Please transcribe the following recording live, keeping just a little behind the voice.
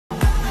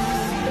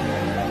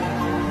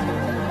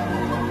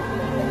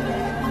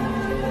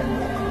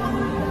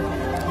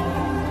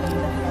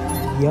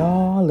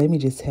Y'all, let me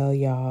just tell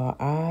y'all,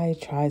 I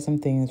tried some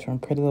things from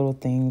Pretty Little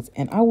Things,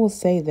 and I will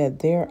say that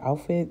their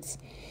outfits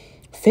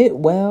fit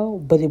well,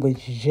 but it was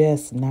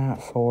just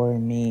not for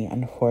me,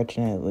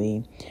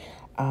 unfortunately.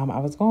 I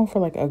was going for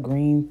like a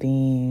green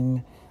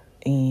theme,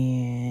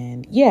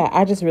 and yeah,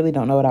 I just really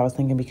don't know what I was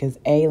thinking because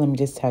let me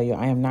just tell you,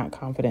 I am not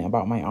confident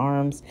about my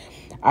arms.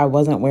 I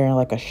wasn't wearing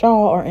like a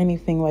shawl or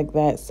anything like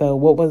that. So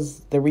what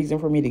was the reason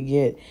for me to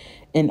get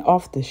an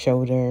off the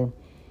shoulder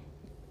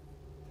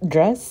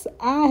dress?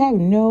 I have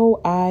no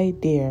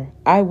idea.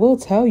 I will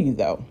tell you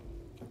though,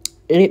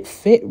 it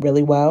fit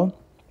really well.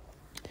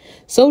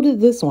 So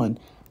did this one.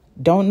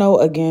 Don't know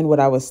again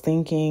what I was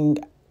thinking.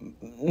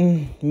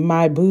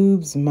 My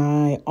boobs,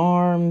 my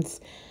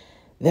arms,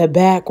 the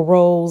back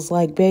rolls,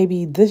 like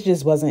baby, this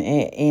just wasn't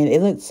it. And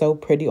it looked so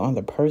pretty on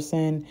the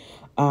person,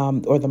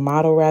 or the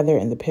model rather,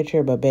 in the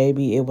picture, but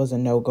baby, it was a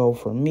no-go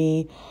for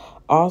me.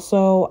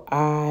 Also,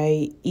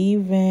 I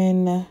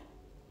even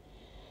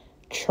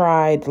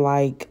tried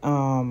like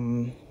I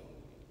don't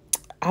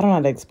know how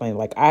to explain.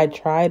 Like I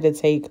tried to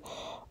take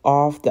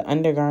off the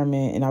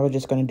undergarment and I was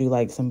just going to do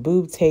like some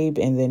boob tape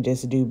and then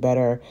just do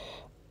better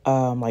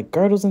like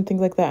girdles and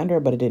things like that under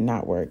it, but it did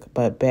not work.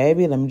 But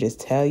baby, let me just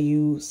tell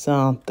you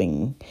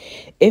something.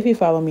 If you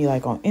follow me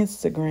like on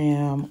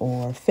Instagram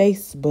or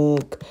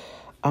Facebook,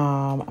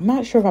 I'm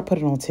not sure if I put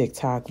it on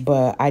TikTok,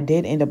 but I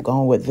did end up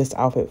going with this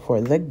outfit for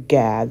the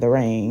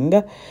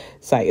gathering.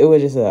 So it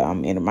was just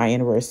in my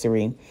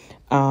anniversary.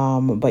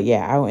 But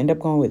yeah, I'll end up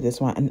going with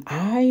this one. And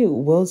I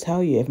will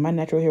tell you, if my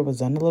natural hair was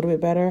done a little bit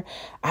better,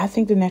 I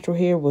think the natural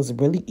hair was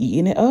really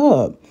eating it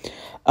up.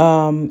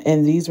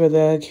 And these were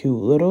the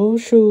cute little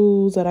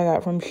shoes that I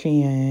got from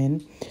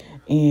SHEIN.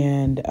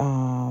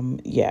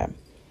 And yeah,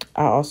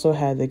 I also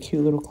had the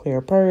cute little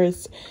clear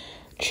purse.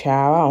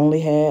 Child, I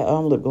only had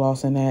lip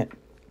gloss in that.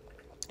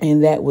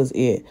 And that was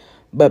it.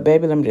 But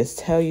baby, let me just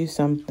tell you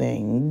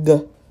something.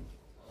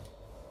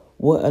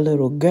 What a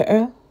little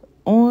girl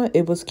on.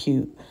 It was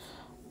cute.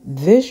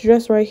 This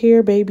dress right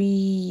here,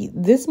 baby,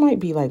 this might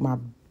be like my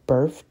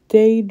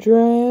birthday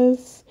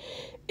dress.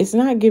 It's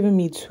not giving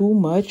me too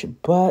much,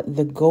 but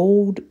the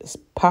gold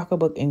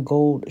pocketbook and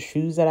gold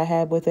shoes that I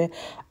had with it,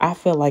 I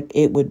feel like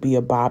it would be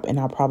a bop, and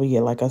I'll probably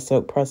get like a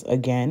silk press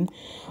again.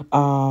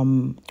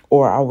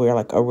 Or I'll wear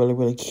like a really,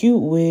 really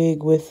cute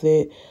wig with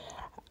it.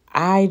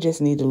 I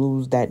just need to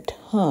lose that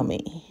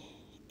tummy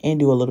and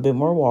do a little bit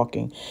more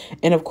walking.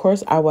 And of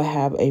course, I will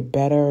have a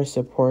better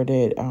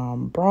supported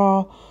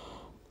bra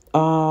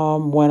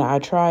when I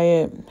try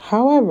it.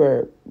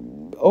 However,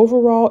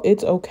 overall,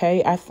 it's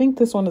okay. I think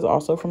this one is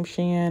also from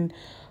SHEIN.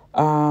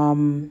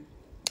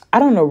 I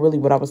don't know really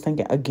what I was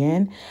thinking.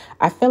 Again,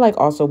 I feel like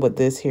also with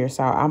this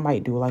hairstyle, I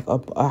might do like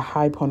a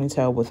high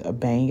ponytail with a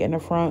bang in the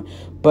front,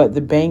 but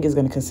the bang is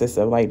going to consist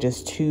of like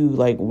just two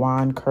like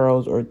wand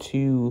curls or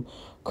two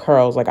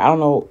curls. Like, I don't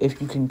know if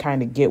you can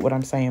kind of get what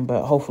I'm saying,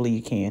 but hopefully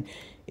you can.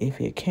 If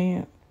you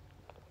can't,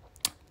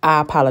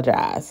 I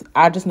apologize.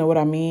 I just know what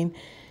I mean.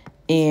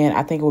 And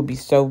I think it would be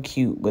so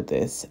cute with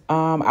this.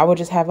 I would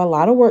just have a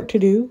lot of work to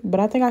do, but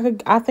I think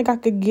I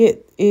could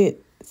get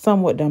it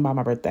somewhat done by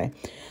my birthday.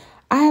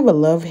 I have a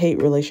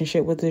love-hate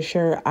relationship with this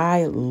shirt.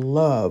 I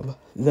love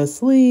the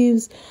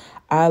sleeves.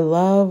 I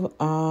love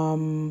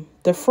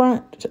the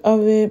front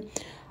of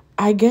it.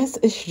 I guess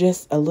it's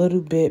just a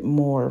little bit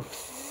more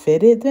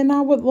fitted than I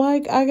would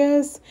like, I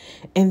guess.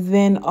 And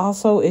then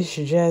also it's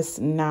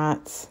just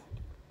not,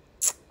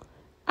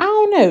 I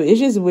don't know. It's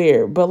just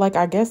weird. But like,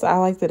 I guess I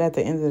liked it at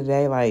the end of the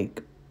day.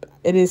 Like,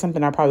 it is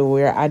something I probably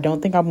wear. I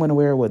don't think I'm going to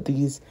wear it with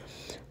these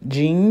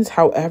jeans.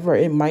 However,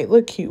 it might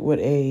look cute with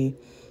a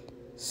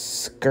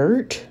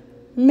skirt,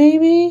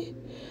 maybe.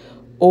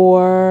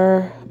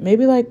 Or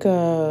maybe like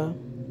I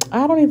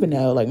don't even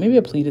know. Like maybe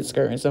a pleated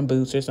skirt and some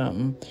boots or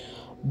something.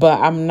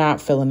 But I'm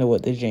not feeling it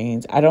with the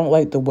jeans. I don't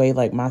like the way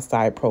like my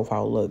side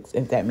profile looks,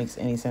 if that makes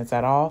any sense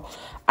at all.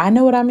 I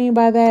know what I mean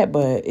by that,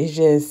 but it's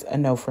just a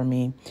no for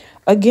me.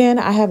 Again,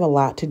 I have a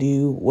lot to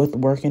do with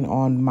working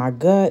on my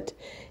gut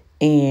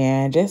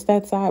and just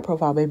that side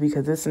profile, baby,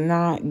 because it's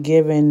not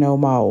giving no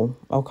more,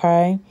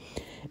 okay?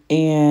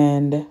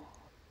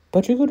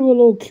 But you could do a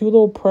little cute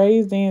little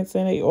praise dance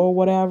in it or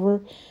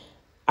whatever.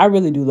 I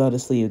really do love the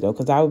sleeve, though,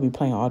 because I would be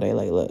playing all day.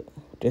 Like, look,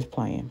 just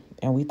playing.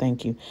 And we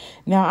thank you.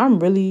 Now,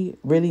 I'm really,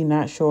 really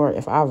not sure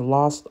if I've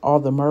lost all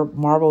the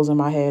marbles in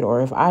my head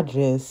or if I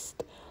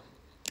just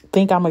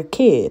think I'm a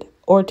kid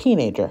or a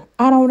teenager.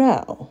 I don't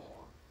know.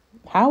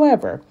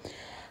 However,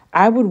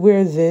 I would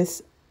wear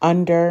this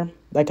under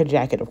like a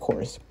jacket, of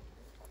course.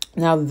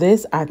 Now,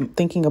 this, I'm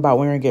thinking about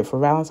wearing it for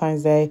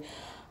Valentine's Day.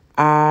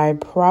 I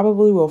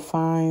probably will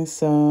find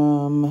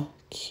some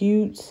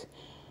cute,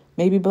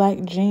 maybe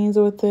black jeans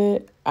with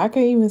it. I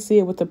can even see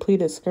it with the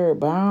pleated skirt,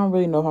 but I don't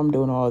really know if I'm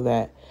doing all of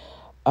that.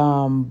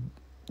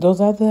 Those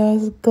are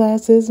the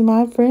glasses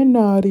my friend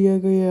Nadia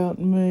got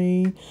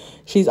me.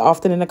 She's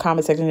often in the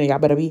comment section, and y'all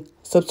better be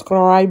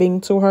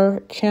subscribing to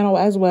her channel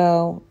as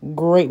well.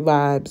 Great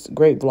vibes,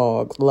 great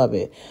vlogs, love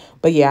it.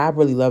 But yeah, I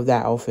really love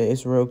that outfit.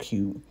 It's real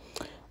cute.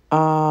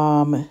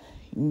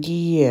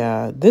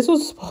 yeah, this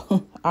was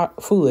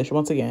foolish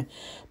once again.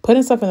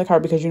 Putting stuff in the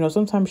cart because, you know,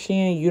 sometimes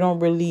Shein, you don't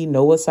really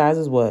know what size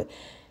is what.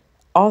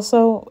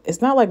 Also,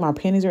 it's not like my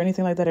panties or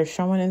anything like that are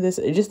showing in this.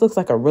 It just looks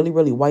like a really,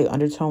 really white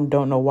undertone.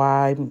 Don't know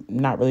why.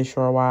 Not really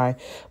sure why.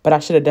 But I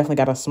should have definitely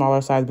got a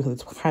smaller size because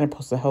it's kind of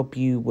supposed to help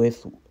you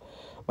with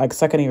like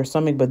sucking in your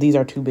stomach. But these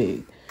are too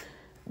big,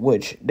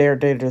 which they're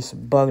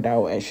just bugged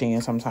out at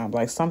Shein sometimes.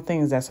 Like some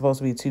things that's supposed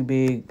to be too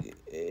big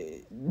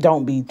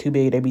don't be too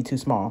big. They be too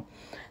small.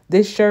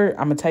 This shirt,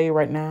 I'm going to tell you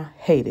right now,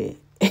 hate it.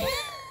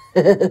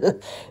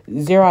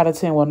 0 out of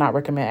 10 will not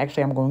recommend.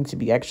 Actually, I'm going to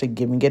be actually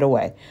giving it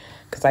away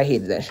because I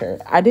hated that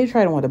shirt. I did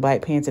try it on with the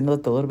black pants and it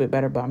looked a little bit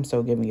better, but I'm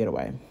still giving it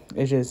away.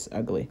 It's just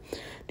ugly.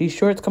 These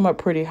shorts come up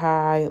pretty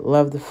high.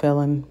 Love the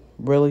feeling.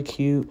 Really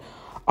cute.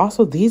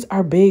 Also, these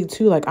are big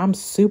too. Like, I'm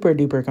super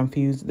duper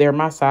confused. They're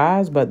my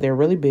size, but they're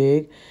really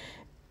big.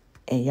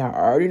 And y'all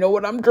already know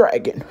what I'm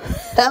dragging.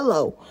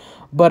 Hello.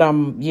 But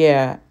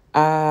yeah.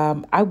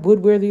 I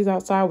would wear these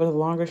outside with a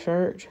longer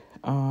shirt.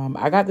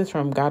 I got this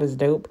from God is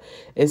Dope.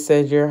 It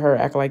says you're her,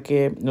 act like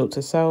it. Note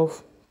to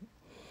self.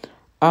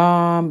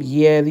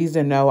 Yeah, these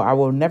are no. I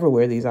will never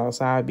wear these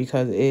outside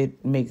because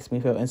it makes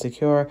me feel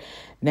insecure.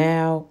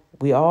 Now,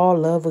 we all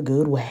love a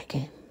good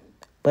wagon,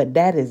 but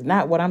that is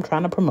not what I'm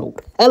trying to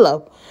promote.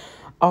 Hello.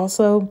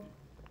 Also,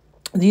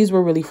 these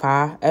were really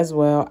fire as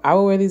well. I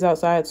will wear these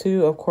outside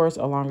too. Of course,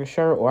 a longer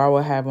shirt, or I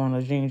will have on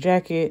a jean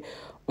jacket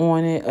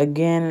on it.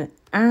 Again,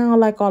 I don't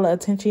like all the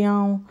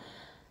attention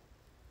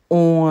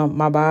on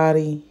my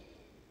body.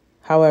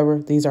 However,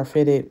 these are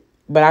fitted.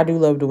 But I do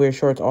love to wear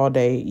shorts all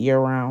day, year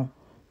round,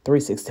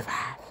 365.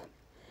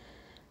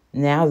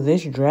 Now,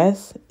 this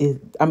dress is,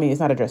 I mean, it's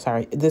not a dress,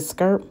 sorry. This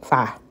skirt,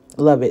 5.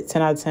 Love it.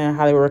 10 out of 10.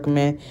 Highly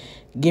recommend.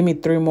 Give me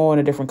 3 more in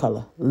a different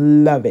color.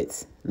 Love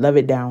it. Love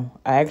it down.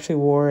 I actually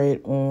wore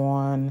it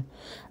on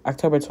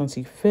October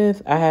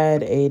 25th. I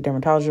had a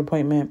dermatologist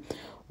appointment.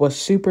 Was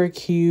super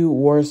cute.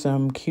 Wore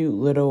some cute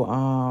little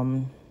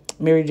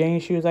Mary Jane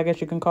shoes, I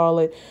guess you can call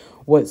it,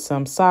 with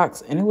some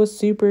socks. And it was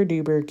super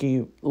duper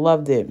cute.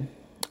 Loved it.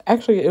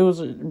 Actually, it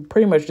was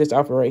pretty much this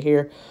outfit right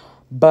here.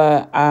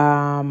 But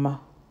I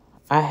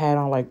had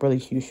on like really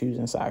cute shoes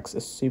and socks.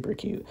 It's super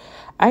cute.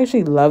 I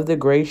actually love the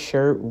gray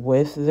shirt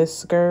with this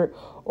skirt,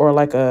 or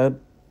like a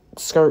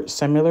skirt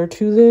similar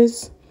to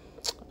this.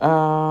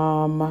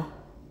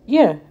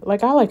 Yeah,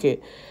 like I like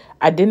it.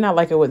 I did not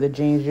like it with the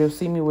jeans. You'll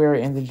see me wear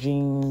it in the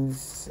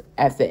jeans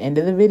at the end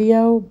of the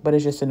video, but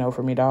it's just a no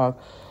for me, dog.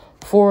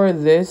 For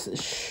this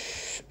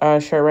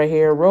shirt right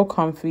here, real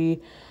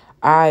comfy.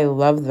 I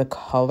love the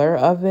color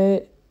of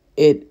it.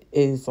 It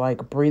is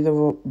like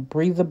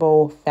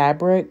breathable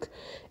fabric,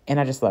 and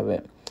I just love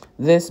it.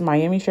 This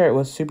Miami shirt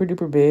was super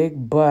duper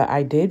big, but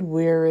I did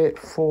wear it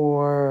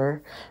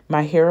for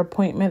my hair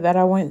appointment that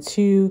I went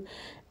to,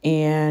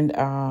 and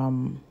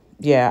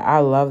yeah, I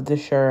love the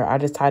shirt. I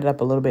just tied it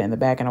up a little bit in the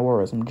back, and I wore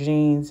it with some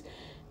jeans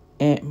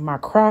and my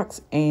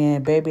Crocs,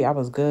 and baby, I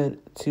was good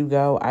to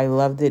go. I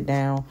loved it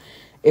down.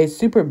 It's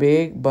super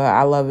big, but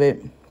I love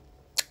it.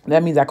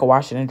 That means I could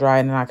wash it and dry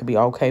it, and I could be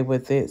okay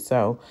with it.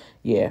 So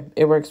yeah,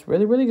 it works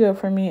really, really good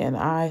for me, and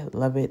I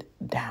love it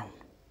down.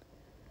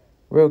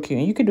 Real cute.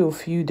 And you could do a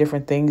few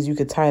different things. You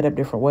could tie it up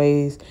different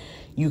ways.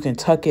 You can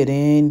tuck it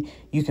in.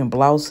 You can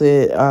blouse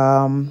it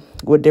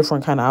with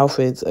different kind of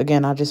outfits.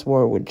 Again, I just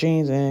wore it with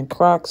jeans and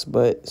Crocs,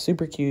 but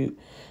super cute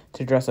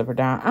to dress up or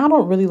down. I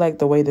don't really like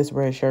the way this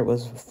red shirt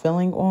was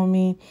filling on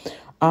me.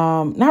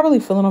 Not really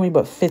filling on me,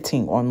 but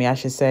fitting on me, I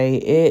should say.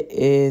 It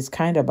is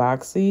kind of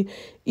boxy,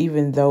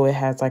 even though it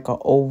has like an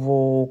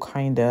oval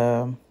kind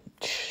of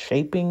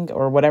shaping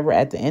or whatever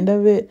at the end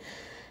of it.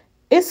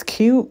 It's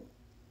cute,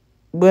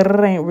 but it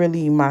ain't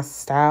really my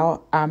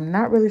style. I'm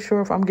not really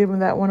sure if I'm giving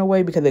that one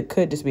away because it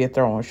could just be a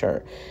throw-on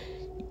shirt.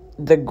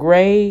 The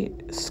gray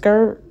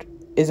skirt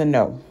is a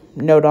no.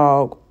 No,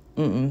 dog.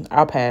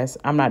 I'll pass.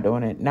 I'm not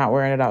doing it. Not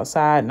wearing it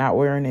outside. Not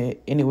wearing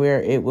it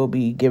anywhere. It will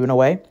be given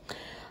away.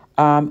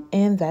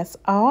 And that's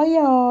all,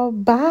 y'all.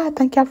 Bye.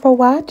 Thank y'all for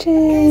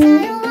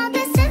watching.